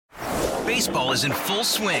Baseball is in full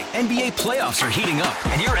swing. NBA playoffs are heating up,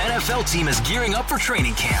 and your NFL team is gearing up for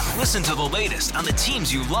training camp. Listen to the latest on the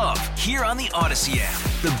teams you love here on the Odyssey app.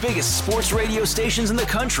 The biggest sports radio stations in the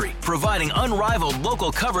country, providing unrivaled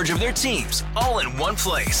local coverage of their teams, all in one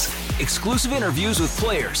place. Exclusive interviews with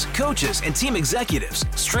players, coaches, and team executives,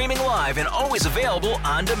 streaming live and always available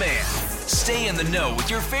on demand. Stay in the know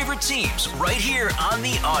with your favorite teams right here on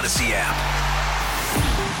the Odyssey app.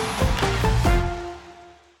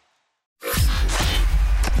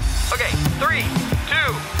 Okay, 3, 2,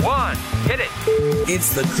 1, hit it.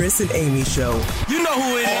 It's the Chris and Amy Show. You know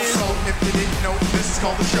who it is. Also, if you didn't know, this is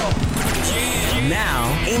called the show. Yeah. Now,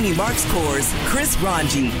 Amy Marks Core's Chris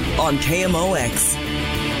Ranji on KMOX.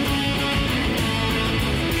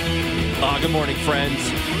 Good morning, friends.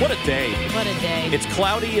 What a day. What a day. It's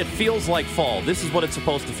cloudy. It feels like fall. This is what it's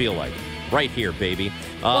supposed to feel like. Right here, baby.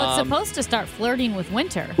 Well, it's supposed to start flirting with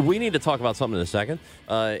winter. We need to talk about something in a second.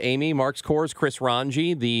 Amy, Marks Coors, Chris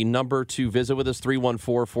Ranji, the number to visit with us,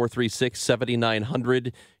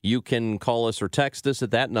 314-436-7900. You can call us or text us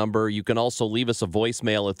at that number. You can also leave us a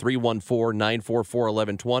voicemail at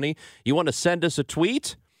 314-944-1120. You want to send us a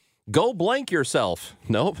tweet? Go blank yourself.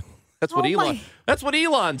 Nope. That's what That's what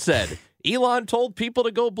Elon said. Elon told people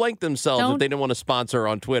to go blank themselves if they didn't want to sponsor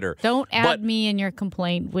on Twitter. Don't add me in your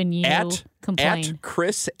complaint when you complain. At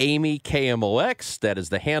Chris Amy KMOX. That is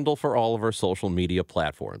the handle for all of our social media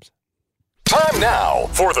platforms. Time now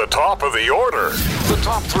for the top of the order. The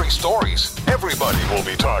top 3 stories everybody will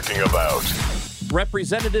be talking about.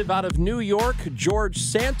 Representative out of New York, George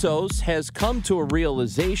Santos, has come to a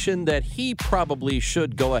realization that he probably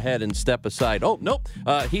should go ahead and step aside. Oh, nope.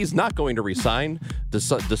 He's not going to resign,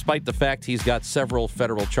 despite the fact he's got several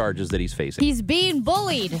federal charges that he's facing. He's being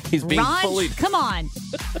bullied. He's being Raj, bullied. Come on.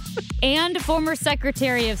 And former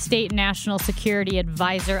Secretary of State National Security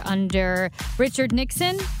Advisor under Richard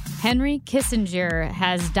Nixon, Henry Kissinger,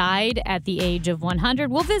 has died at the age of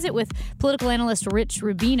 100. We'll visit with political analyst Rich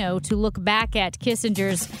Rubino to look back at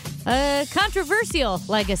Kissinger's controversial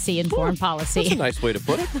legacy in foreign policy. That's a nice way to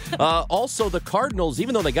put it. Also, the Cardinals,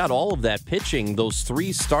 even though they got all of that pitching, those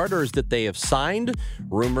 3 starters that they have signed,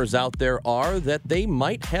 rumors out there are that they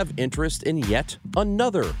might have interest in yet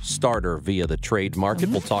another starter via the trade market.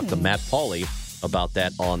 We'll talk to Matt Pauley about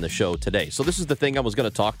that on the show today. So this is the thing I was going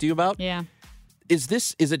to talk to you about. Yeah. Is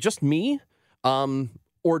it just me?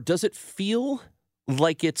 Or does it feel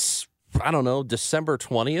like it's, I don't know, December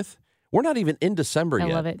 20th? We're not even in December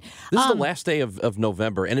yet. I love it. This is the last day of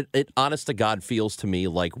November, and it honest to God feels to me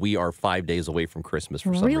like we are 5 days away from Christmas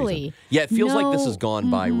for some reason. Yeah, it feels like this has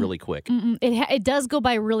gone by really quick. It does go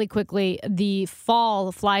by really quickly. The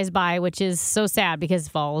fall flies by, which is so sad because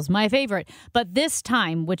fall is my favorite. But this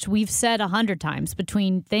time, which we've said 100 times,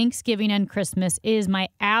 between Thanksgiving and Christmas is my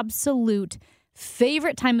absolute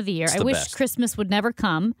favorite time of the year. I wish best. Christmas would never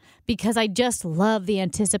come because I just love the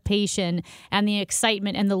anticipation and the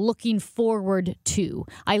excitement and the looking forward to.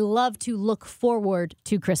 I love to look forward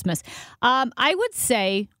to Christmas. I would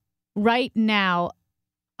say right now,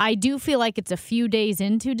 I do feel like it's a few days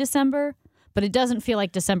into December, but it doesn't feel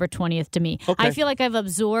like December 20th to me. Okay. I feel like I've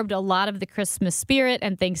absorbed a lot of the Christmas spirit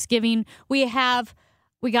and Thanksgiving. We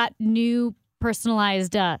got new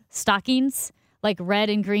personalized stockings, like red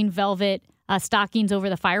and green velvet stockings over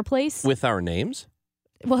the fireplace. With our names?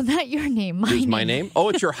 Well, not your name. My name? Oh,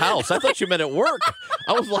 it's your house. I thought you meant at work.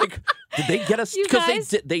 I was like, did they get us?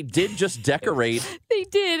 Because they did just decorate. They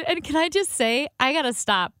did. And can I just say, I got to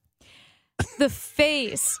stop. The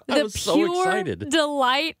face, I the was so pure excited.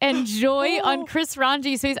 delight and joy on Chris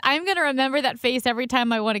Ranji's face. I'm going to remember that face every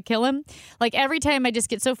time I want to kill him. Like every time I just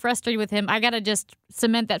get so frustrated with him, I got to just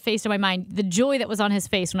cement that face in my mind. The joy that was on his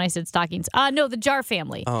face when I said stockings. No, the Jar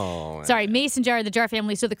family. Oh. Sorry, Mason Jar, the Jar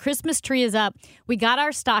family. So the Christmas tree is up. We got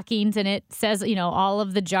our stockings and it says, all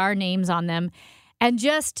of the Jar names on them. And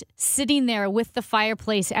just sitting there with the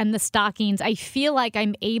fireplace and the stockings, I feel like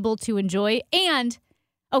I'm able to enjoy. And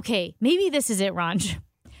okay, maybe this is it, Ranj.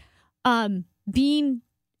 Being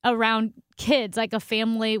around kids, like a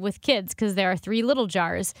family with kids, because there are 3 little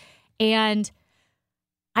jars. And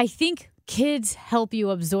I think kids help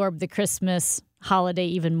you absorb the Christmas holiday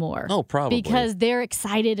even more. Oh, probably. Because they're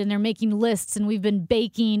excited and they're making lists and we've been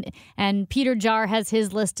baking. And Peter Jar has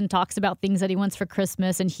his list and talks about things that he wants for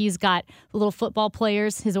Christmas. And he's got little football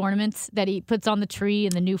players, his ornaments that he puts on the tree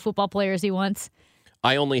and the new football players he wants.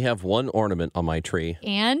 I only have one ornament on my tree.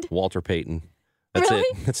 And? Walter Payton. That's really?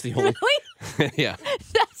 it. That's the only. Really? Yeah.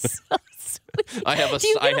 That's so sweet. Do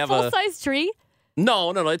you get a full-size tree?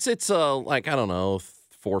 No. It's like, I don't know,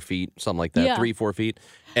 4 feet, something like that. Yeah. 3-4 feet.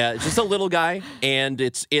 Just a little guy, and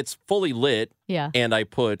it's fully lit. Yeah. And I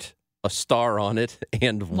put a star on it,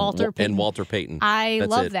 and Walter Payton. I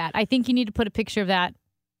love that. I think you need to put a picture of that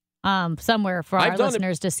somewhere for our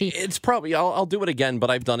listeners to see. It's probably, I'll do it again, but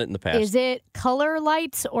I've done it in the past. Is it color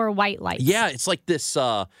lights or white lights? Yeah, it's like this,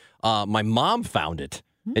 my mom found it.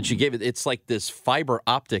 And she gave it, it's like this fiber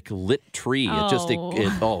optic lit tree.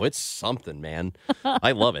 It's something, man.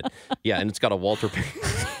 I love it. Yeah, and it's got a Walter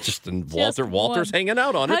Payton. Walter's hanging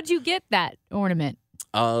out on it. How'd you get that ornament?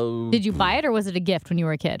 Did you buy it or was it a gift when you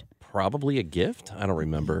were a kid? Probably a gift. I don't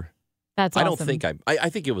remember. That's awesome. I don't think I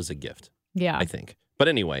think it was a gift. Yeah. I think. But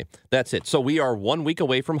anyway, that's it. So we are 1 week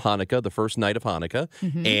away from Hanukkah, the first night of Hanukkah,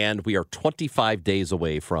 and we are 25 days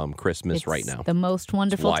away from Christmas right now. The most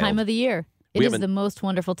wonderful time of the year. It is the most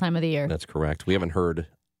wonderful time of the year. That's correct. We haven't heard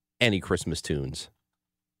any Christmas tunes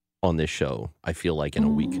on this show, I feel like, in a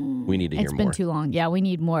week. We need to hear more. It's been too long. Yeah, we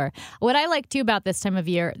need more. What I like, too, about this time of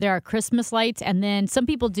year, there are Christmas lights, and then some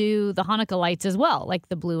people do the Hanukkah lights as well, like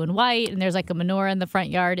the blue and white, and there's like a menorah in the front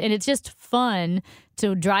yard, and it's just fun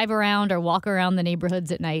to drive around or walk around the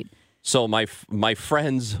neighborhoods at night. So my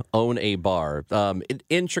friends own a bar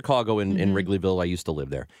in Chicago, in Wrigleyville. I used to live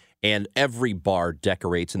there. And every bar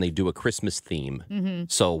decorates, and they do a Christmas theme.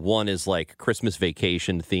 So one is like Christmas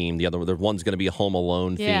Vacation theme. The other one's going to be a Home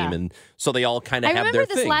Alone theme. And so they all kind of have their thing. I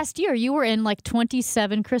remember this last year. You were in like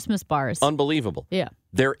 27 Christmas bars. Unbelievable. Yeah.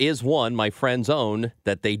 There is one, my friends own,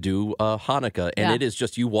 that they do Hanukkah. And it is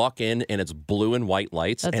just, you walk in, and it's blue and white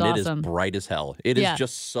lights. That's and awesome. It is bright as hell. It is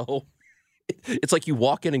just so... It's like you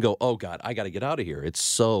walk in and go, oh, God, I got to get out of here. It's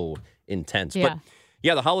so intense. Yeah. But,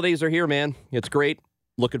 yeah, the holidays are here, man. It's great.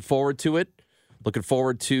 Looking forward to it. Looking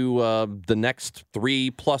forward to the next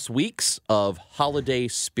 3+ weeks of holiday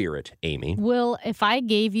spirit, Amy. Will, if I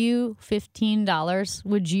gave you $15,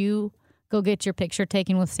 would you go get your picture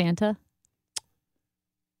taken with Santa?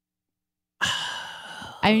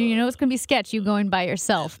 I mean, it's going to be sketchy you going by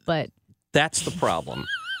yourself, but... That's the problem.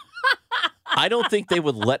 I don't think they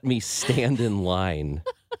would let me stand in line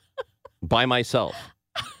by myself.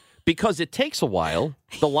 Because it takes a while.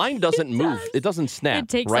 The line doesn't move. It doesn't snap. It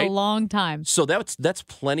takes right? a long time. So that's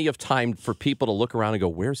plenty of time for people to look around and go,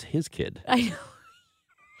 where's his kid? I know.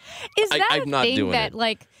 Is that I'm not thing doing that, it.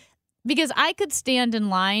 like, because I could stand in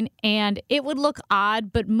line and it would look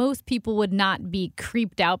odd, but most people would not be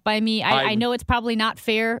creeped out by me. I know it's probably not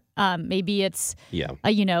fair. Maybe it's,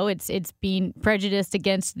 it's being prejudiced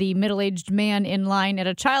against the middle-aged man in line at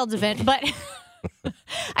a child's event, but...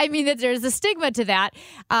 I mean, that there's a stigma to that,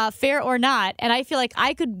 fair or not. And I feel like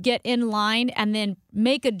I could get in line and then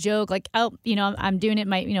make a joke like, oh, I'm doing it,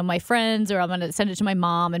 my friends, or I'm going to send it to my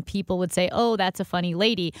mom, and people would say, oh, that's a funny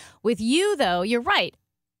lady. With you, though, you're right.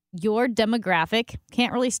 Your demographic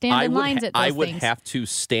can't really stand in lines at those things. I would have to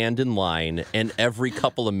stand in line and every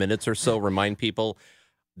couple of minutes or so remind people,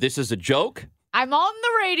 this is a joke. I'm on the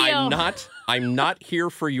radio. I'm not here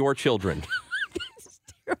for your children.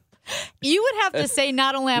 You would have to say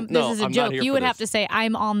not only this is a joke, you would have to say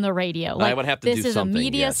I'm on the radio. Like, I would have to do something. This is a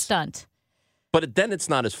media stunt. But then it's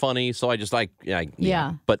not as funny, so I just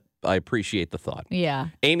But I appreciate the thought. Yeah.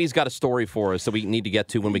 Amy's got a story for us that we need to get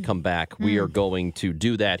to when we come back. We are going to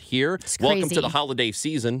do that here. Welcome to the holiday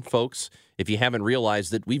season, folks. If you haven't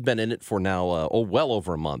realized that we've been in it for now well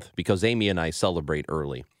over a month because Amy and I celebrate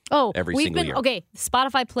early. Every single year. Okay,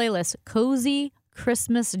 Spotify playlist, Cozy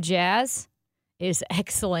Christmas Jazz is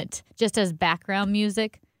excellent. Just as background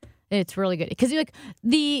music, it's really good. Because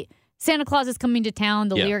the Santa Claus is coming to town,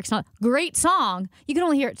 the lyrics, great song. You can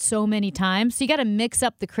only hear it so many times. So you got to mix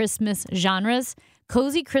up the Christmas genres.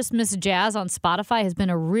 Cozy Christmas Jazz on Spotify has been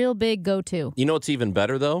a real big go-to. You know what's even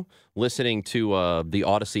better, though? Listening to the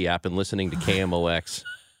Odyssey app and listening to KMOX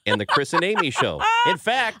and the Chris and Amy show. In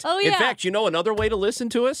fact, another way to listen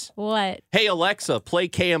to us? What? Hey, Alexa, play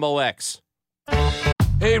KMOX.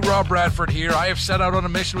 Hey, Rob Bradford here. I have set out on a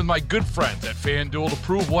mission with my good friends at FanDuel to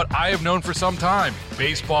prove what I have known for some time.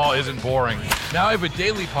 Baseball isn't boring. Now I have a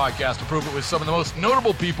daily podcast to prove it with some of the most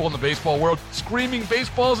notable people in the baseball world, screaming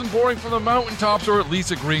baseball isn't boring from the mountaintops, or at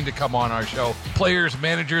least agreeing to come on our show. Players,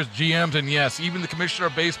 managers, GMs, and yes, even the commissioner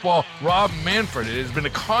of baseball, Rob Manfred. It has been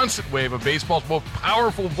a constant wave of baseball's most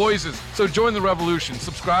powerful voices. So join the revolution.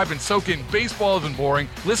 Subscribe and soak in Baseball Isn't Boring.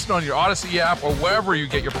 Listen on your Odyssey app or wherever you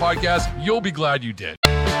get your podcasts. You'll be glad you did.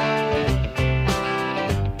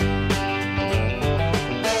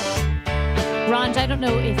 Ron, I don't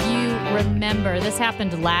know if you remember, this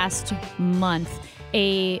happened last month.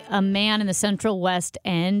 A man in the Central West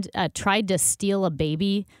End tried to steal a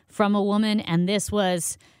baby from a woman, and this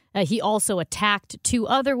was, he also attacked 2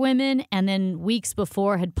 other women, and then weeks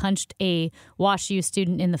before had punched a WashU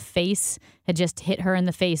student in the face, had just hit her in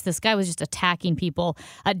the face. This guy was just attacking people.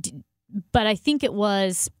 But I think it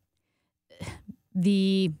was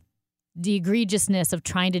the egregiousness of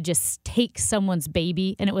trying to just take someone's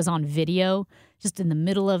baby, and it was on video just in the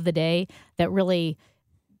middle of the day, that really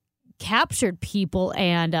captured people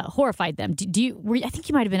and horrified them. I think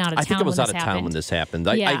you might have been out of town. I think I was when out this of town happened. when this happened.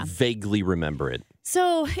 Yeah. I vaguely remember it.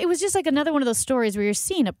 So it was just like another one of those stories where you're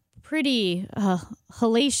seeing a pretty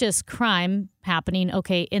hellacious crime happening,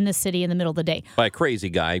 in the city in the middle of the day. By a crazy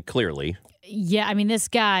guy, clearly. Yeah, I mean, this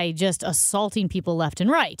guy just assaulting people left and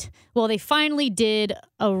right. Well, they finally did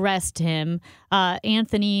arrest him.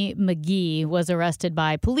 Anthony McGee was arrested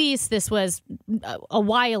by police. This was a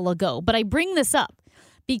while ago. But I bring this up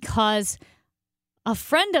because a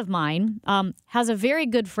friend of mine has a very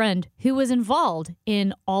good friend who was involved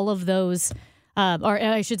in all of those, or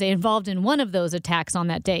I should say involved in one of those attacks on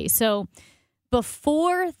that day. So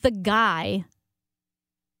before the guy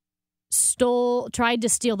tried to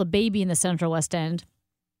steal the baby in the Central West End,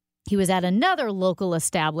 he was at another local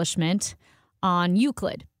establishment on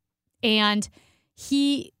Euclid. And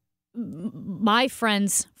my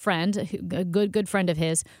friend's friend, a good friend of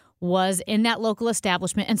his, was in that local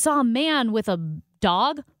establishment and saw a man with a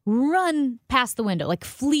dog run past the window, like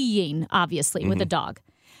fleeing, obviously, with a dog.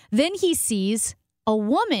 Then he sees a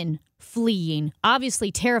woman fleeing,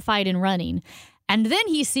 obviously terrified and running. And then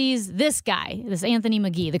he sees this guy, this Anthony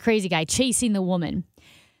McGee, the crazy guy, chasing the woman.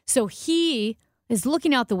 So he is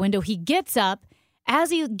looking out the window. He gets up.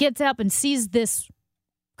 As he gets up and sees this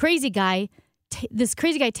crazy guy,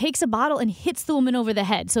 takes a bottle and hits the woman over the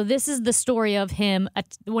head. So this is the story of him.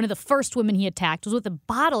 One of the first women he attacked was with a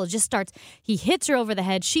bottle. He hits her over the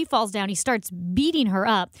head. She falls down. He starts beating her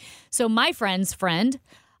up. So my friend's friend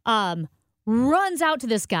runs out to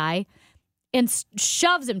this guy and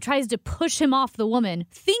shoves him, tries to push him off the woman,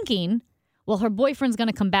 thinking, well, her boyfriend's going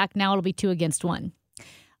to come back now. It'll be 2 against 1.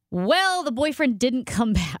 Well, the boyfriend didn't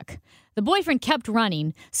come back. The boyfriend kept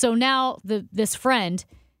running. So now this friend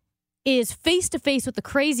is face-to-face with the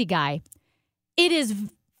crazy guy.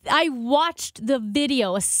 I watched the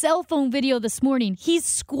video, a cell phone video this morning. He's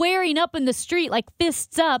squaring up in the street, like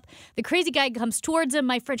fists up. The crazy guy comes towards him.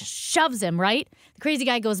 My friend shoves him, right? The crazy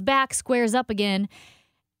guy goes back, squares up again.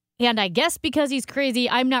 And I guess because he's crazy,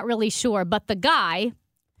 I'm not really sure. But the guy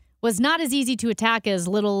was not as easy to attack as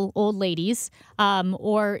little old ladies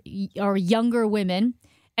or younger women.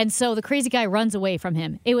 And so the crazy guy runs away from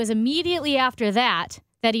him. It was immediately after that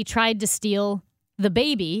he tried to steal the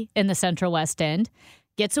baby in the Central West End,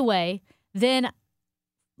 gets away. Then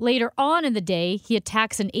later on in the day, he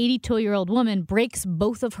attacks an 82-year-old woman, breaks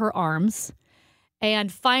both of her arms.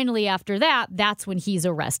 And finally after that, that's when he's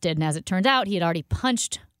arrested. And as it turned out, he had already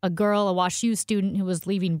punched a girl, a WashU student who was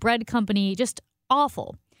leaving bread company. Just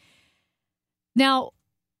awful. Now,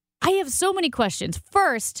 I have so many questions.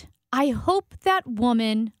 First, I hope that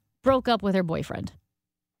woman broke up with her boyfriend.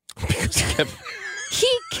 He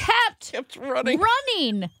kept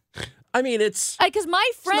running. I mean, it's because my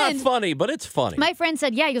friend... It's not funny, but it's funny. My friend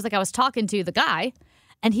said, he was like, I was talking to the guy,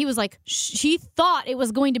 and he was like, she thought it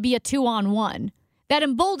was going to be a 2-on-1. That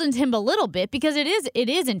emboldened him a little bit because it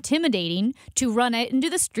is intimidating to run out into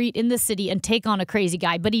the street in the city and take on a crazy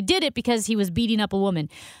guy. But he did it because he was beating up a woman.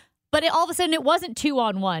 But all of a sudden, it wasn't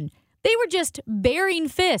 2-on-1. They were just baring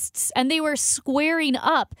fists, and they were squaring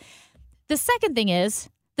up. The second thing is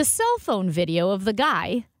the cell phone video of the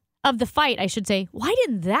guy, of the fight, I should say. Why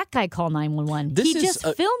didn't that guy call 911? He just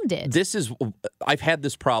filmed it. I've had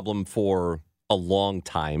this problem for a long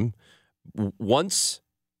time. Once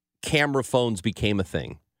camera phones became a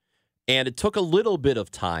thing, and it took a little bit of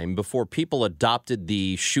time before people adopted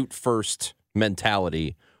the shoot first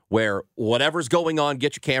mentality where whatever's going on,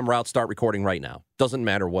 get your camera out, start recording right now. Doesn't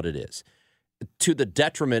matter what it is. To the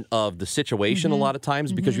detriment of the situation a lot of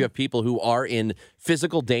times, because you have people who are in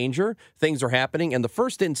physical danger, things are happening, and the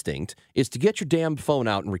first instinct is to get your damn phone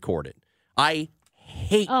out and record it. I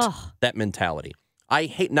hate that mentality.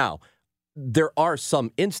 Now, there are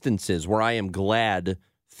some instances where I am glad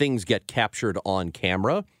things get captured on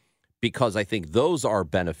camera because I think those are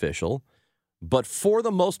beneficial. But for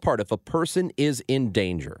the most part, if a person is in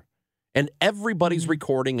danger and everybody's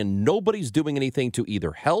recording and nobody's doing anything to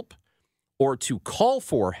either help or to call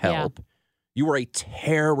for help, you are a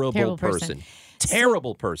terrible person.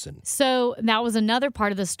 Terrible person. So that was another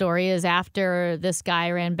part of the story is after this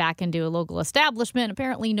guy ran back into a local establishment,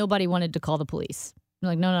 apparently nobody wanted to call the police. They're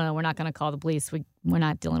like, no, we're not going to call the police. We're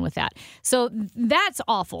not dealing with that. So that's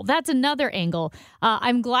awful. That's another angle.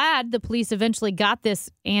 I'm glad the police eventually got this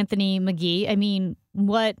Anthony McGee. I mean,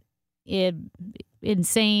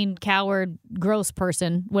 insane, coward, gross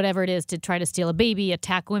person, whatever it is, to try to steal a baby,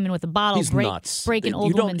 attack women with a bottle, He's nuts. break an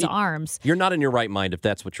old woman's arms. You're not in your right mind if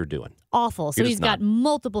that's what you're doing. Awful. So he's got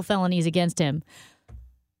multiple felonies against him.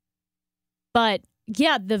 But,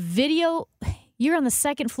 yeah, the video, you're on the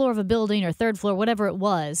second floor of a building or third floor, whatever it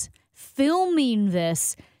was, filming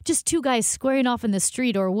this. Just two guys squaring off in the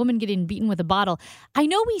street or a woman getting beaten with a bottle. I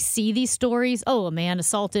know we see these stories. Oh, a man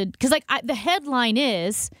assaulted. Because the headline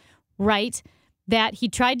is, right, that he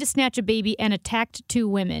tried to snatch a baby and attacked two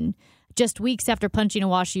women just weeks after punching a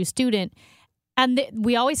WashU student. And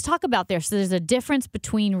we always talk about this. So there's a difference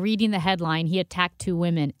between reading the headline, he attacked two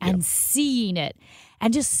women, and seeing it.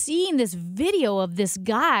 And just seeing this video of this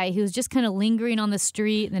guy who's just kind of lingering on the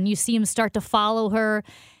street. And then you see him start to follow her.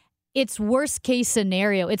 It's worst case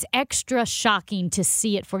scenario. It's extra shocking to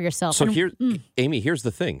see it for yourself. So Amy, here's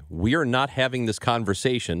the thing. We are not having this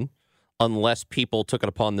conversation unless people took it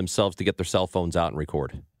upon themselves to get their cell phones out and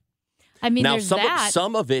record. I mean, now, there's that.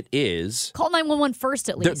 Some of it is... Call 911 first,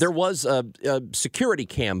 at least. There was security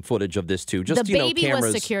cam footage of this, too. Just, the baby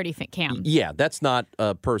cameras. was security cam. Yeah, that's not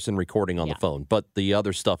a person recording on the phone. But the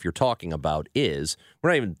other stuff you're talking about is...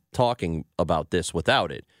 We're not even talking about this without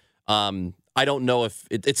it. I don't know if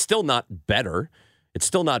it's still not better. It's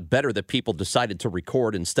still not better that people decided to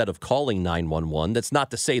record instead of calling 911. That's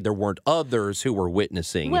not to say there weren't others who were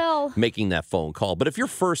witnessing making that phone call. But if your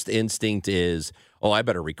first instinct is, oh, I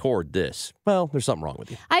better record this, well, there's something wrong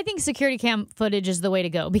with you. I think security cam footage is the way to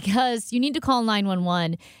go because you need to call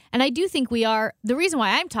 911. And I do think we are. The reason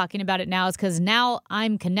why I'm talking about it now is because now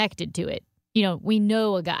I'm connected to it. We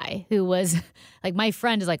know a guy who was like, my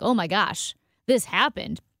friend is like, oh my gosh, this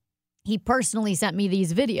happened. He personally sent me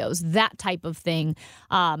these videos, that type of thing,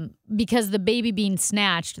 because the baby being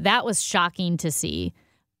snatched, that was shocking to see,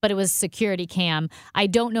 but it was security cam. I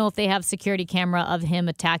don't know if they have security camera of him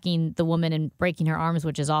attacking the woman and breaking her arms,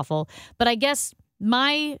 which is awful. But I guess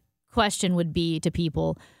my question would be to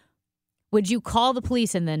people, would you call the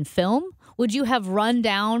police and then film? Would you have run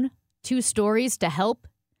down two stories to help?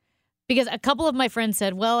 Because a couple of my friends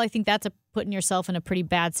said, well, I think that's putting yourself in a pretty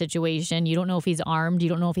bad situation. You don't know if he's armed. You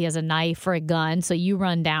don't know if he has a knife or a gun. So you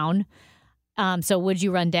run down. So would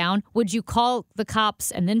you run down? Would you call the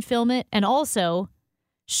cops and then film it? And also,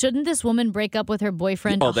 shouldn't this woman break up with her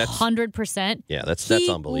boyfriend 100%? Yeah, that's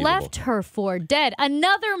he unbelievable. Left her for dead.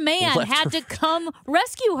 Another man had to come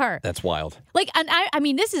rescue her. That's wild. And I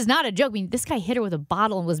mean, this is not a joke. I mean, this guy hit her with a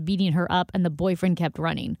bottle and was beating her up, and the boyfriend kept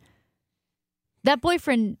running. That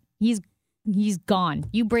boyfriend... He's gone.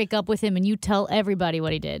 You break up with him and you tell everybody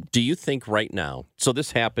what he did. Do you think right now, so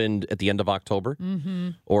this happened at the end of October? Mm-hmm.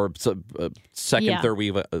 Or second, third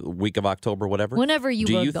week of October, whatever? Whenever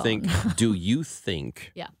you were gone. Do you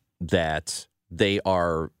think that they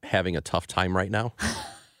are having a tough time right now?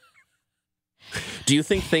 Do you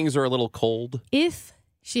think things are a little cold? If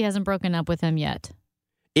she hasn't broken up with him yet,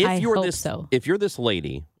 I hope so. If you're this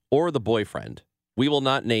lady or the boyfriend, we will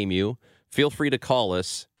not name you. Feel free to call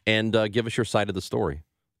us and give us your side of the story.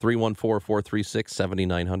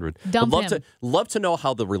 314-436-7900. Dump him. Love to know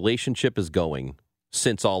how the relationship is going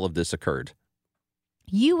since all of this occurred.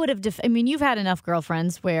 You would have, you've had enough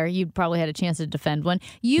girlfriends where you'd probably had a chance to defend one.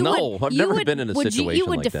 I've never been in a situation like that. You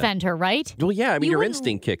would defend her, right? Well, yeah, your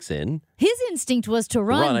instinct kicks in. His instinct was to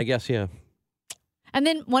run. Run, I guess, yeah. And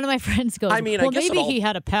then one of my friends goes, maybe he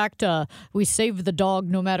had a pact, we save the dog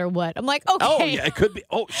no matter what. I'm like, okay. Oh, yeah, it could be.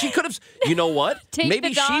 Oh, she could have, you know what?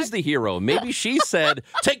 Maybe she's the hero. Maybe she said,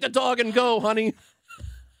 take the dog and go, honey.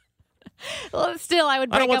 Well, still, I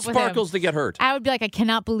would break up with him. I don't want Sparkles to get hurt. I would be like, I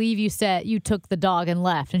cannot believe you said you took the dog and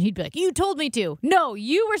left. And he'd be like, you told me to. No,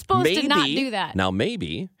 you were supposed to not do that. Now,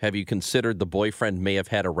 maybe, have you considered the boyfriend may have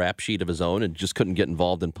had a rap sheet of his own and just couldn't get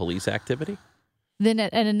involved in police activity? Then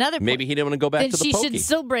at another point, maybe he didn't want to go back to the pokey. She should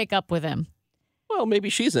still break up with him. Well,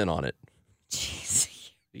 maybe she's in on it.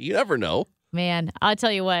 Jeez. You never know. Man, I'll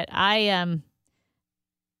tell you what.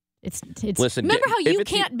 It's. Listen, remember how you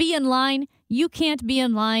can't be in line? You can't be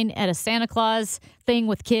in line at a Santa Claus thing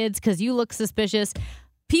with kids because you look suspicious.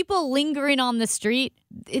 People lingering on the street.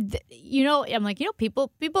 I'm like,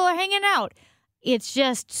 people are hanging out. It's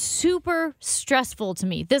just super stressful to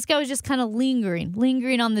me. This guy was just kind of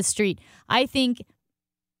lingering on the street. I think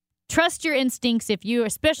trust your instincts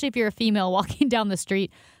especially if you're a female walking down the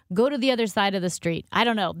street. Go to the other side of the street. I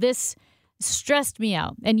don't know. This stressed me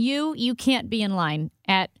out. And you can't be in line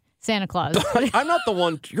at Santa Claus. I'm not the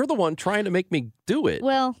one. You're the one trying to make me do it.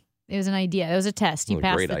 Well, it was an idea. It was a test. You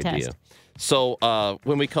passed the idea. Test. So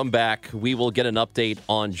when we come back, we will get an update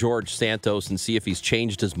on George Santos and see if he's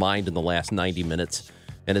changed his mind in the last 90 minutes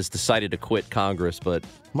and has decided to quit Congress. But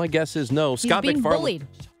my guess is no. He's being bullied.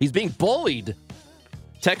 He's being bullied.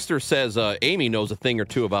 Texter says Amy knows a thing or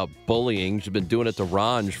two about bullying. She's been doing it to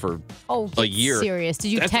Ranj for a year. Serious?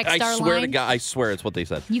 Did you text our line? I swear to God, I swear it's what they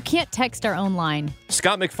said. You can't text our own line.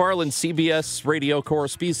 Scott MacFarlane, CBS radio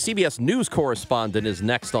CBS News correspondent, is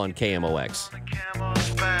next on KMOX.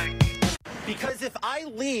 Because if I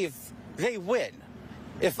leave, they win.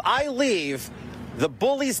 If I leave, the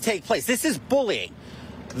bullies take place. This is bullying.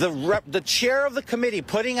 The chair of the committee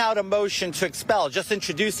putting out a motion to expel, just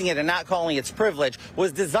introducing it and not calling it privilege,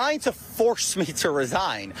 was designed to force me to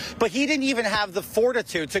resign. But he didn't even have the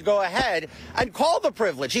fortitude to go ahead and call the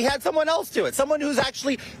privilege. He had someone else do it, someone who's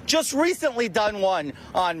actually just recently done one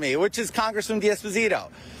on me, which is Congressman D'Esposito.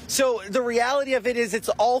 So the reality of it is it's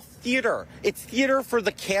all theater. It's theater for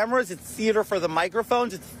the cameras. It's theater for the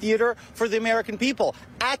microphones. It's theater for the American people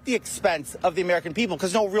at the expense of the American people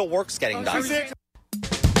because no real work's getting done.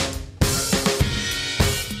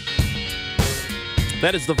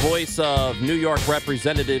 That is the voice of New York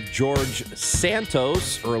Representative George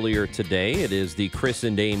Santos earlier today. It is the Chris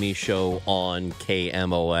and Amy show on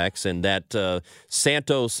KMOX, and that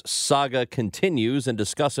Santos saga continues. And to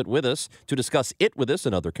discuss it with us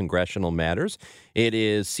and other congressional matters, it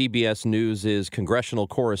is CBS News' congressional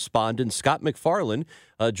correspondent Scott MacFarlane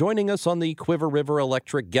joining us on the Quiver River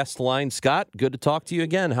Electric guest line. Scott, good to talk to you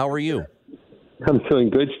again. How are you? I'm doing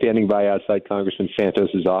good, standing by outside Congressman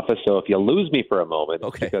Santos's office. So if you lose me for a moment,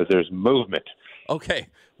 it's because there's movement. Okay.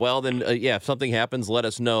 Well, then, if something happens, let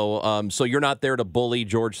us know. So you're not there to bully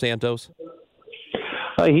George Santos?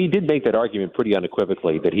 He did make that argument pretty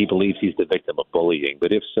unequivocally that he believes he's the victim of bullying.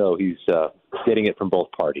 But if so, he's getting it from both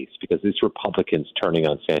parties because it's Republicans turning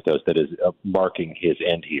on Santos that is marking his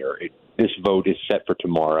end here. This vote is set for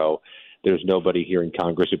tomorrow. There's nobody here in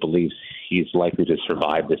Congress who believes he's likely to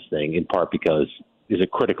survive this thing, in part because there's a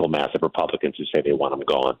critical mass of Republicans who say they want him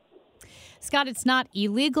gone. Scott, it's not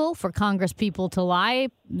illegal for Congress people to lie.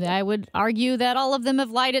 I would argue that all of them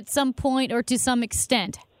have lied at some point or to some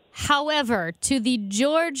extent. However, to the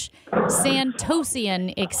George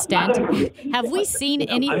Santosian extent, have we seen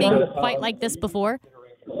anything quite like this before?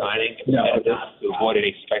 Signing to avoid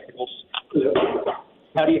any spectacles.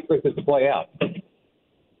 How do you expect this to play out?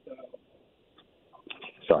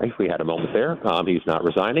 Sorry, we had a moment there. He's not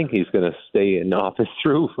resigning. He's going to stay in office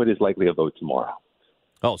through what is likely a vote tomorrow.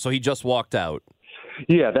 Oh, so he just walked out.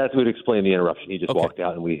 Yeah, that would explain the interruption. He just walked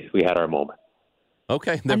out, and we had our moment.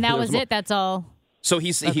 Okay. And that was it? That's all? So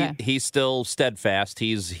he's still steadfast.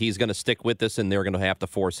 He's going to stick with this, and they're going to have to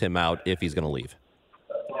force him out if he's going to leave.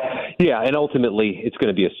 Yeah, and ultimately it's going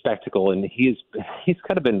to be a spectacle, and he's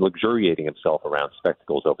kind of been luxuriating himself around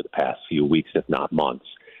spectacles over the past few weeks, if not months.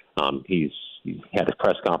 He had a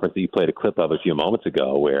press conference that you played a clip of a few moments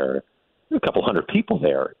ago where a couple hundred people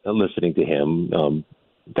there listening to him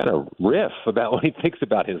kind of riff about what he thinks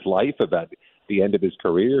about his life, about the end of his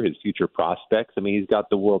career, his future prospects. I mean, he's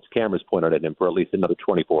got the world's cameras pointed at him for at least another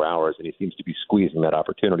 24 hours, and he seems to be squeezing that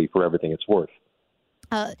opportunity for everything it's worth.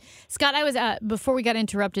 Scott, I was, before we got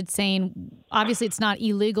interrupted, saying obviously it's not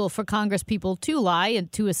illegal for Congress people to lie,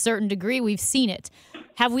 and to a certain degree we've seen it.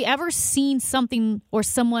 Have we ever seen something or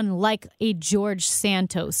someone like a George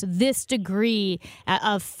Santos, this degree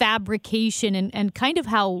of fabrication and kind of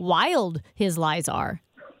how wild his lies are?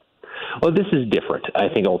 Well, this is different. I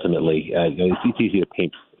think ultimately it's easy to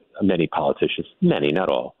paint many politicians, many, not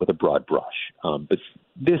all, with a broad brush. But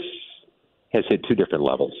this has hit two different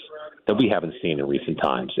levels that we haven't seen in recent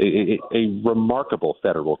times. A remarkable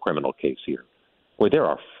federal criminal case here, where there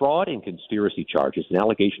are fraud and conspiracy charges and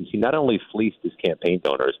allegations. He not only fleeced his campaign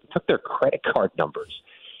donors, but took their credit card numbers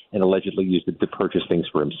and allegedly used them to purchase things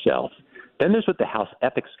for himself. Then there's what the House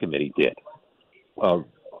Ethics Committee did,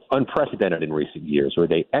 unprecedented in recent years, where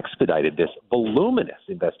they expedited this voluminous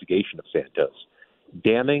investigation of Santos,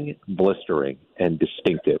 damning, blistering, and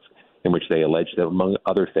distinctive, in which they alleged that, among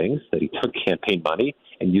other things, that he took campaign money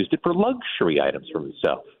and used it for luxury items for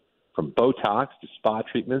himself, from Botox to spa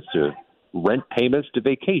treatments to rent payments to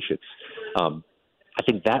vacations. I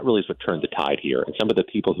think that really is what turned the tide here. And some of the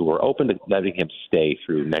people who were open to letting him stay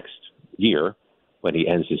through next year when he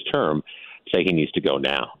ends his term say he needs to go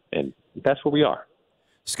now. And that's where we are.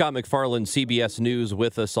 Scott MacFarlane, CBS News,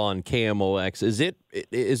 with us on KMOX.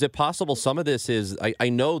 Is it possible some of this is, I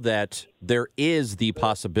know that there is the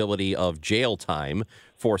possibility of jail time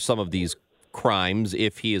for some of these crimes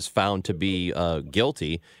if he is found to be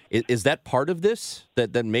guilty. Is that part of this,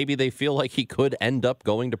 that maybe they feel like he could end up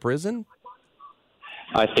going to prison?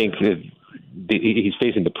 I think that he's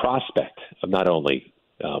facing the prospect of not only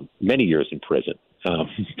many years in prison,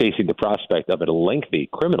 facing the prospect of a lengthy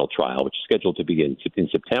criminal trial, which is scheduled to begin in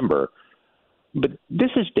September. But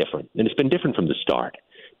this is different, and it's been different from the start,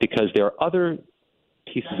 because there are other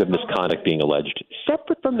pieces of misconduct being alleged,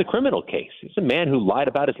 separate from the criminal case. He's a man who lied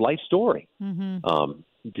about his life story,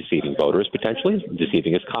 deceiving voters potentially,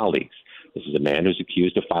 deceiving his colleagues. This is a man who's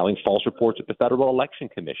accused of filing false reports at the Federal Election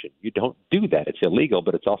Commission. You don't do that. It's illegal,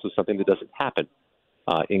 but it's also something that doesn't happen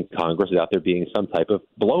in Congress without there being some type of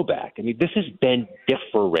blowback. I mean, this has been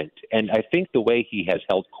different. And I think the way he has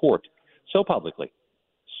held court so publicly,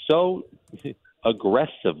 so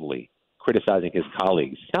aggressively criticizing his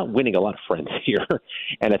colleagues, he's not winning a lot of friends here.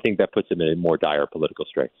 And I think that puts him in more dire political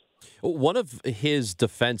straits. One of his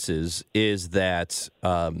defenses is that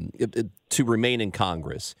to remain in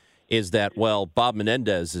Congress is that, well, Bob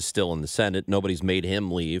Menendez is still in the Senate. Nobody's made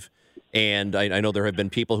him leave. And I know there have been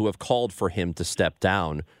people who have called for him to step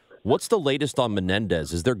down. What's the latest on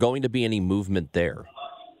Menendez? Is there going to be any movement there?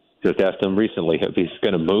 Just asked him recently if he's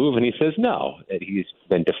going to move, and he says no. He's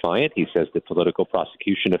been defiant. He says the political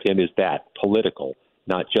prosecution of him is that, political,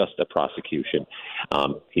 not just a prosecution.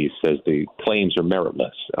 He says the claims are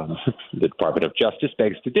meritless. The Department of Justice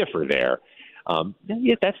begs to differ there.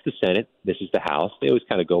 Yeah, that's the Senate. This is the House. They always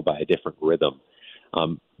kind of go by a different rhythm.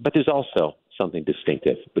 But there's also something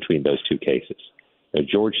distinctive between those two cases.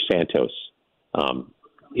 George Santos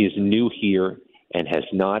is new here and has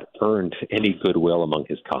not earned any goodwill among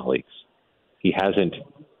his colleagues. He hasn't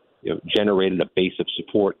generated a base of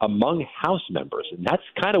support among House members, and that's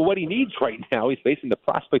kind of what he needs right now. He's facing the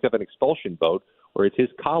prospect of an expulsion vote where it's his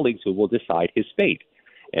colleagues who will decide his fate.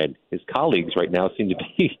 And his colleagues right now seem to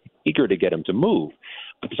be eager to get him to move.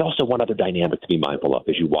 But there's also one other dynamic to be mindful of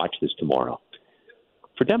as you watch this tomorrow.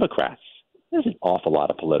 For Democrats, there's an awful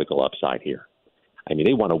lot of political upside here. I mean,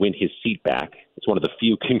 they want to win his seat back. It's one of the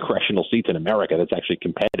few congressional seats in America that's actually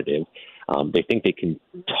competitive. They think they can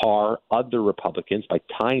tar other Republicans by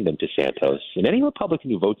tying them to Santos. And any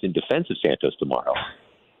Republican who votes in defense of Santos tomorrow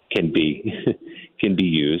can be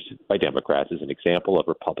used by Democrats as an example of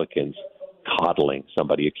Republicans coddling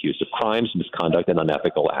somebody accused of crimes, misconduct, and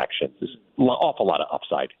unethical actions. There's an awful lot of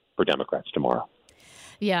upside for Democrats tomorrow.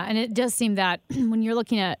 Yeah, and it does seem that when you're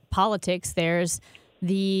looking at politics, there's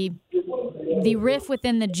the riff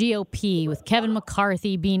within the GOP with Kevin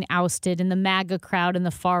McCarthy being ousted and the MAGA crowd and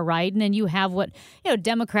the far right. And then you have what,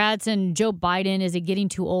 Democrats and Joe Biden, is it getting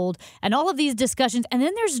too old? And all of these discussions. And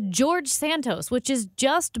then there's George Santos, which is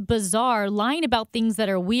just bizarre, lying about things that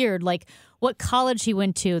are weird, like what college he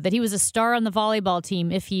went to, that he was a star on the volleyball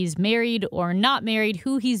team, if he's married or not married,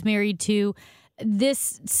 who he's married to.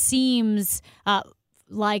 This seems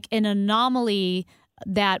like an anomaly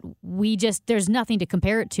that there's nothing to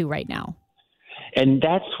compare it to right now. And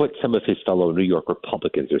that's what some of his fellow New York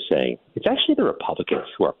Republicans are saying. It's actually the Republicans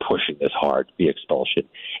who are pushing this hard, the expulsion.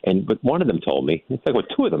 And what one of them told me, in fact, what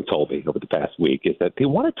two of them told me over the past week, is that they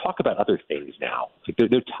want to talk about other things now. Like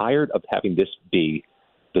they're tired of having this be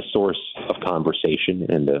the source of conversation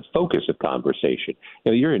and the focus of conversation.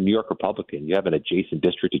 You're a New York Republican. You have an adjacent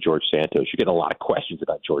district to George Santos. You get a lot of questions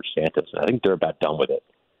about George Santos, and I think they're about done with it.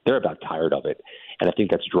 They're about tired of it, and I think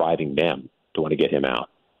that's driving them to want to get him out.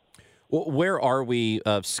 Well, where are we,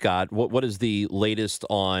 Scott? What is the latest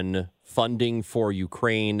on funding for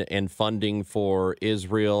Ukraine and funding for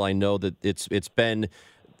Israel? I know that it's been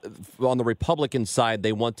on the Republican side.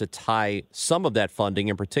 They want to tie some of that funding,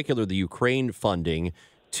 in particular the Ukraine funding,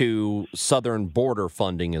 to southern border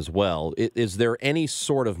funding as well. Is there any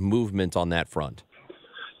sort of movement on that front?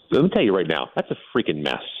 Let me tell you right now, that's a freaking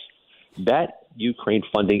mess. That Ukraine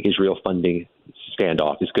funding, Israel funding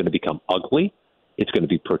standoff is going to become ugly. It's going to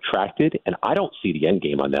be protracted, and I don't see the end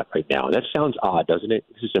game on that right now. And that sounds odd, doesn't it?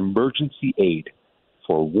 This is emergency aid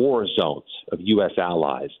for war zones of U.S.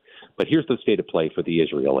 allies. But here's the state of play for the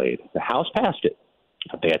Israel aid. The House passed it.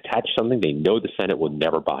 They attach something they know the Senate will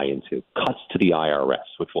never buy into, cuts to the IRS,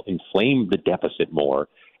 which will inflame the deficit more,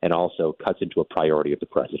 and also cuts into a priority of the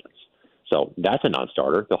president's. So that's a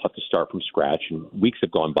non-starter. They'll have to start from scratch, and weeks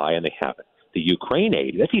have gone by, and they haven't. The Ukraine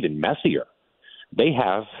aid, that's even messier. They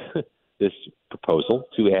have this proposal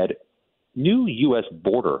to add new U.S.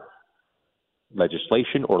 border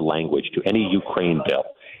legislation or language to any Ukraine bill.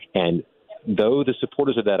 And though the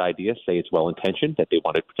supporters of that idea say it's well-intentioned, that they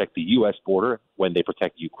want to protect the U.S. border when they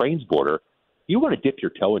protect Ukraine's border, you want to dip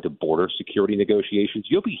your toe into border security negotiations,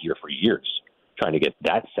 you'll be here for years trying to get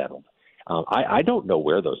that settled. I don't know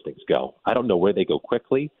where those things go. I don't know where they go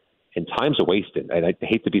quickly, and time's a wasted. And I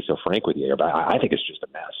hate to be so frank with you here, but I think it's just a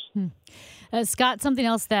mess. Scott, something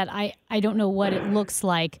else that I don't know what it looks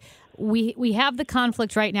like. We have the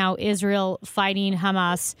conflict right now, Israel fighting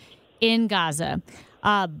Hamas in Gaza.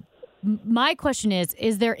 My question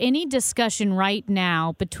is there any discussion right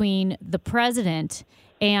now between the president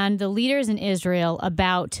and the leaders in Israel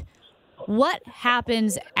about what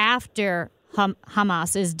happens after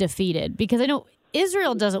Hamas is defeated? Because I know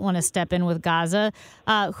Israel doesn't want to step in with Gaza.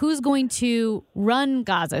 Who's going to run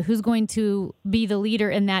Gaza? Who's going to be the leader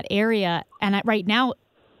in that area? And right now,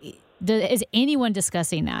 is anyone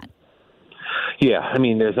discussing that? Yeah, I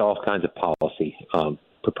mean, there's all kinds of policy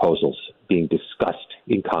proposals being discussed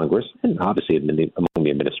in Congress and obviously among the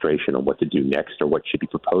administration on what to do next or what should be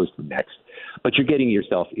proposed next. But you're getting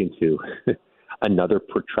yourself into another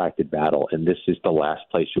protracted battle, and this is the last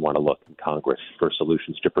place you want to look in Congress for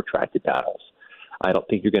solutions to protracted battles. I don't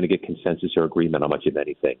think you're going to get consensus or agreement on much of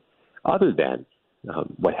anything other than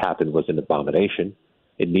what happened was an abomination.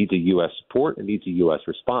 It needs a U.S. support. It needs a U.S.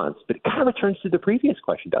 response. But it kind of returns to the previous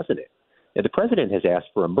question, doesn't it? Now, the president has asked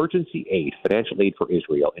for emergency aid, financial aid for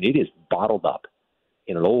Israel, and it is bottled up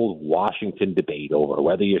in an old Washington debate over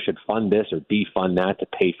whether you should fund this or defund that to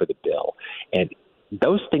pay for the bill. And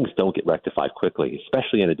those things don't get rectified quickly,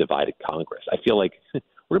 especially in a divided Congress. I feel like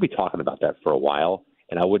we're going to be talking about that for a while,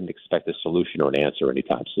 and I wouldn't expect a solution or an answer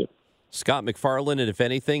anytime soon. Scott MacFarlane, and if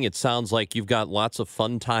anything, it sounds like you've got lots of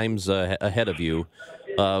fun times ahead of you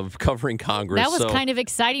of covering Congress. That was kind of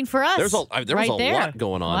exciting for us. There was a lot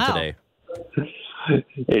going on today.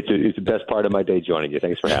 It's the best part of my day joining you.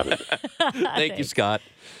 Thanks for having me. Thank you, Scott.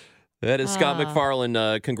 That is Scott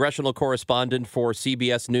MacFarlane, congressional correspondent for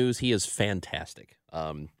CBS News. He is fantastic.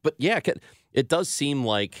 But yeah, it does seem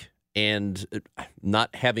like, and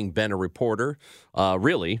not having been a reporter,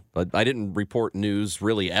 really, I didn't report news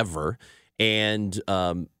really ever, and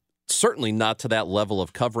certainly not to that level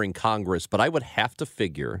of covering Congress, but I would have to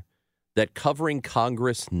figure that covering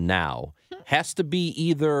Congress now has to be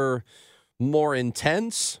either more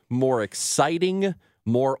intense, more exciting,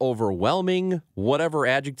 more overwhelming, whatever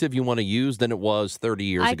adjective you want to use than it was 30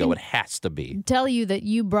 years ago. It has to be. Tell you that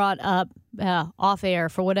you brought up off air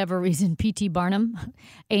for whatever reason P.T. Barnum,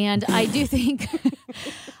 and I do think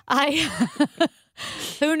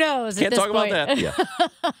who knows? Can't talk about that. Yeah.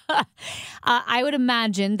 I would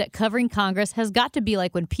imagine that covering Congress has got to be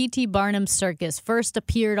like when P.T. Barnum's circus first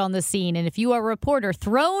appeared on the scene. And if you are a reporter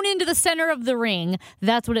thrown into the center of the ring,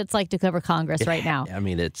 that's what it's like to cover Congress right now. I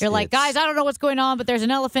mean, you're like, guys, I don't know what's going on, but there's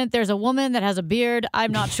an elephant. There's a woman that has a beard.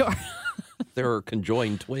 I'm not sure. There are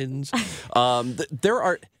conjoined twins. There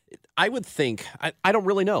are. I would think. I don't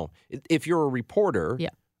really know. If you're a reporter. Yeah.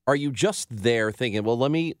 Are you just there thinking, well,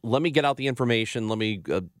 let me get out the information, let me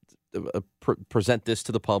present this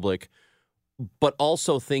to the public, but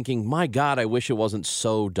also thinking, my God, I wish it wasn't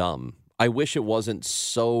so dumb. I wish it wasn't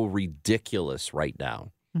so ridiculous right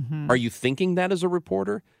now. Mm-hmm. Are you thinking that as a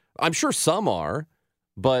reporter? I'm sure some are,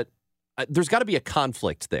 but there's got to be a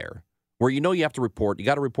conflict there where you have to report, you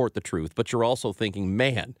got to report the truth, but you're also thinking,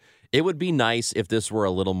 man, it would be nice if this were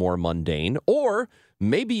a little more mundane, or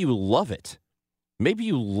maybe you love it. Maybe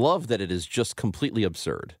you love that it is just completely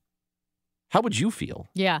absurd. How would you feel?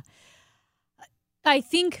 Yeah. I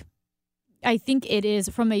think it is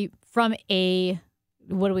from a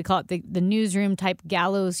what do we call it? The newsroom type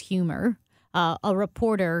gallows humor. A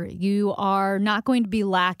reporter, you are not going to be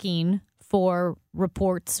lacking for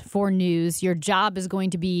reports, for news. Your job is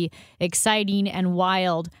going to be exciting and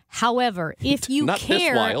wild. However, if you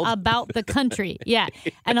care about the country,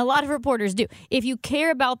 and a lot of reporters do. If you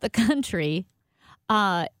care about the country,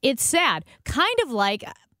 it's sad. Kind of like,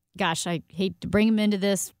 gosh, I hate to bring him into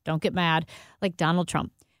this. Don't get mad. Like Donald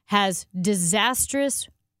Trump has disastrous,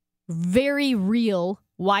 very real,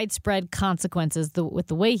 widespread consequences with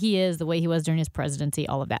the way he is, the way he was during his presidency,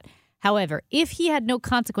 all of that. However, if he had no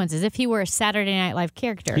consequences, if he were a Saturday Night Live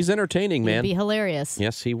character, he's entertaining, man. He'd be hilarious.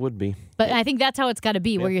 Yes, he would be. But I think that's how it's got to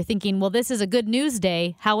be, where you're thinking, well, this is a good news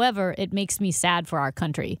day. However, it makes me sad for our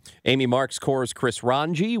country. Amy Marks, Core's Chris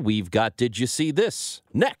Ranji. We've got Did You See This?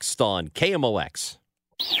 Next on KMOX.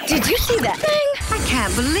 Did you see that thing? I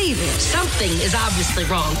can't believe it. Something is obviously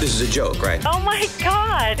wrong. This is a joke, right? Oh, my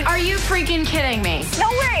God. Are you freaking kidding me? No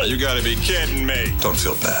way. You gotta be kidding me. Don't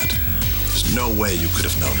feel bad. There's no way you could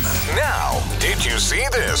have known that. Now, Did You See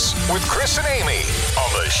This? With Chris and Amy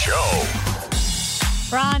on the show.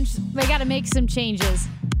 Ron, they got to make some changes.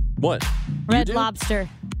 What? Red Lobster.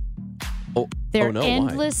 Their no,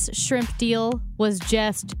 endless shrimp deal was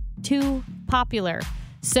just too popular.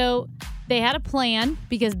 So they had a plan,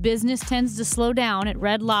 because business tends to slow down at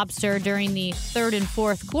Red Lobster during the third and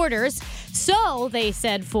fourth quarters. So they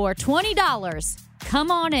said, for $20, come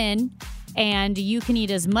on in, and you can eat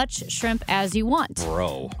as much shrimp as you want.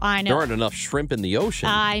 Bro. I know. There aren't enough shrimp in the ocean.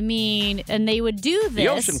 I mean, and they would do this. The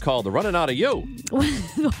ocean called. They're running out of you.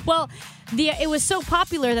 Well, it was so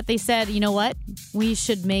popular that they said, you know what? We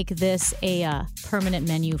should make this a permanent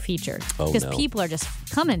menu feature. Because people are just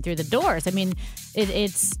coming through the doors. I mean,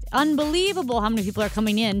 it's unbelievable how many people are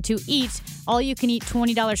coming in to eat all you can eat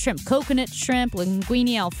 $20 shrimp, coconut shrimp,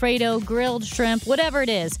 linguine Alfredo, grilled shrimp, whatever it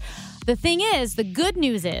is. The thing is, the good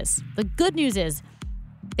news is,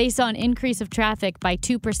 they saw an increase of traffic by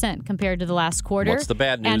 2% compared to the last quarter. What's the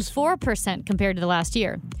bad news? And 4% compared to the last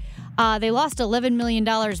year. They lost $11 million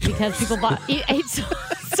because people ate so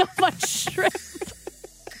much shrimp.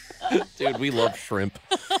 Dude, we love shrimp.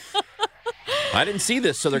 I didn't see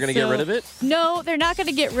this, so they're going to get rid of it? No, they're not going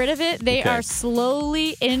to get rid of it. They are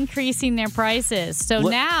slowly increasing their prices. So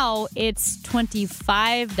now it's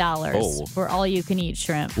 $25 for all-you-can-eat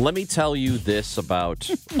shrimp. Let me tell you this about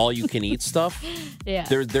all-you-can-eat stuff. Yeah.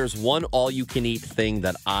 There's one all-you-can-eat thing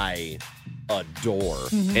that I adore,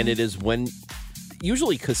 and it is when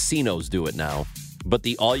usually casinos do it now, but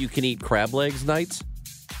the all-you-can-eat crab legs nights.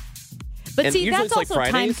 But and see, that's like also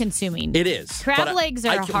time-consuming. It is. Crab legs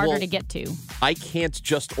are harder to get to. I can't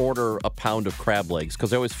just order a pound of crab legs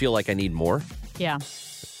because I always feel like I need more. Yeah.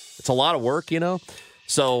 It's a lot of work, you know?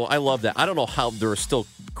 So I love that. I don't know how there are still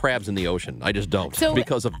crabs in the ocean. I just don't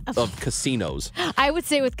because of casinos. I would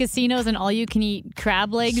say with casinos and all-you-can-eat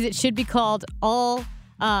crab legs, it should be called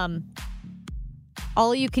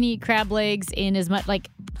all-you-can-eat crab legs in as much,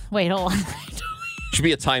 wait, hold on. Should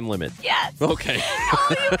be a time limit. Yes. Okay. All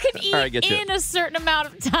you can eat right, in a certain amount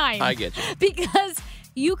of time. I get you. Because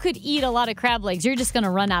you could eat a lot of crab legs. You're just going to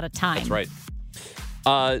run out of time. That's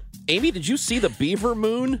right. Amy, did you see the beaver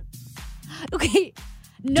moon? Okay.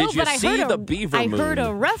 No, did you but I see heard the beaver moon? I heard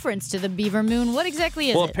a reference to the beaver moon. What exactly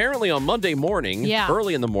is it? Well, apparently on Monday morning,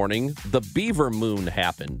 early in the morning, the beaver moon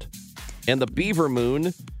happened. And the beaver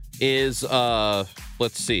moon is, let's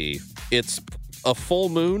see, it's a full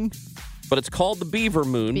moon. But it's called the beaver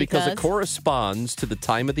moon because it corresponds to the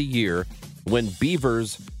time of the year when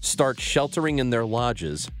beavers start sheltering in their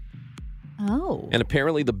lodges. Oh. And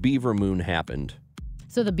apparently the beaver moon happened.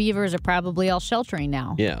 So the beavers are probably all sheltering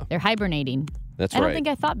now. Yeah. They're hibernating. That's right. I don't think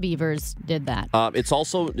I thought beavers did that. It's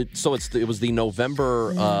also, it was the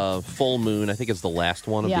November full moon. I think it's the last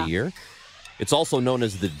one of the year. It's also known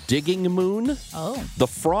as the digging moon. Oh. The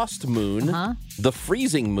frost moon. The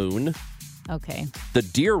freezing moon. Okay. The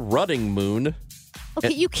deer rutting moon.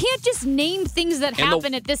 Okay, you can't just name things that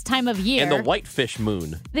happen at this time of year. And the whitefish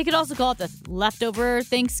moon. They could also call it the leftover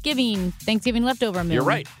Thanksgiving leftover moon. You're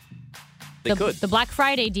right. They could. The Black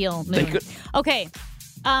Friday deal moon. They could. Okay.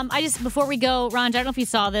 Before we go, Ron, I don't know if you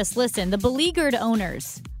saw this. Listen, the beleaguered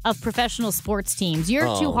owners of professional sports teams,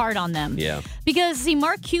 you're too hard on them. Yeah. Because, see,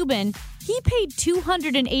 Mark Cuban, he paid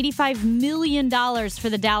 $285 million for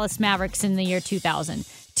the Dallas Mavericks in the year 2000.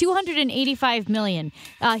 $285 million.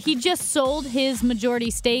 He just sold his majority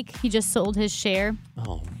stake. He just sold his share.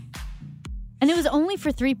 Oh. And it was only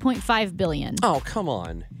for $3.5 billion. Oh, come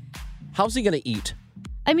on. How's he going to eat?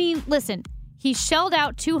 I mean, listen, he shelled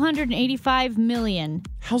out $285 million.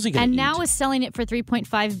 How's he going to eat? And now is selling it for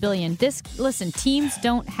 $3.5 billion. Listen, teams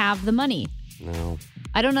don't have the money. No.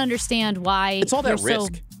 I don't understand why it's all that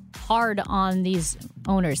risk. So hard on these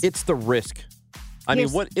owners. It's the risk.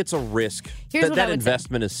 It's a risk. That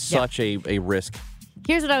investment is such a risk.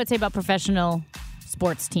 Here's what I would say about professional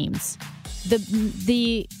sports teams.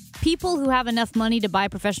 The people who have enough money to buy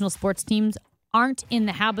professional sports teams aren't in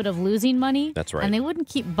the habit of losing money. That's right. And they wouldn't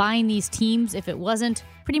keep buying these teams if it wasn't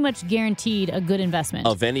pretty much guaranteed a good investment.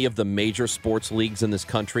 Of any of the major sports leagues in this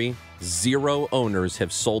country, 0 owners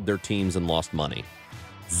have sold their teams and lost money.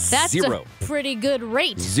 That's 0. a pretty good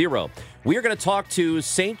rate. 0. We are going to talk to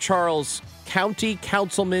St. Charles County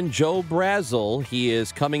Councilman Joe Brazel. He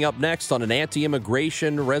is coming up next on an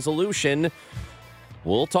anti-immigration resolution.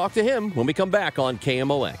 We'll talk to him when we come back on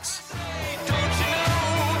KMOX.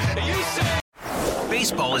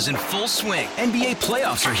 Baseball is in full swing. NBA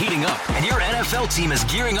playoffs are heating up, and your NFL team is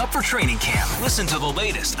gearing up for training camp. Listen to the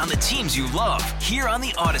latest on the teams you love here on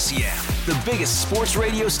the Odyssey app. The biggest sports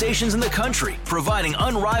radio stations in the country, providing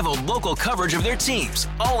unrivaled local coverage of their teams,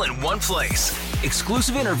 all in one place.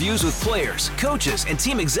 Exclusive interviews with players, coaches, and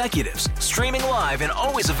team executives, streaming live and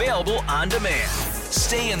always available on demand.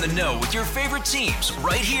 Stay in the know with your favorite teams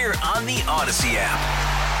right here on the Odyssey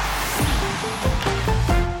app.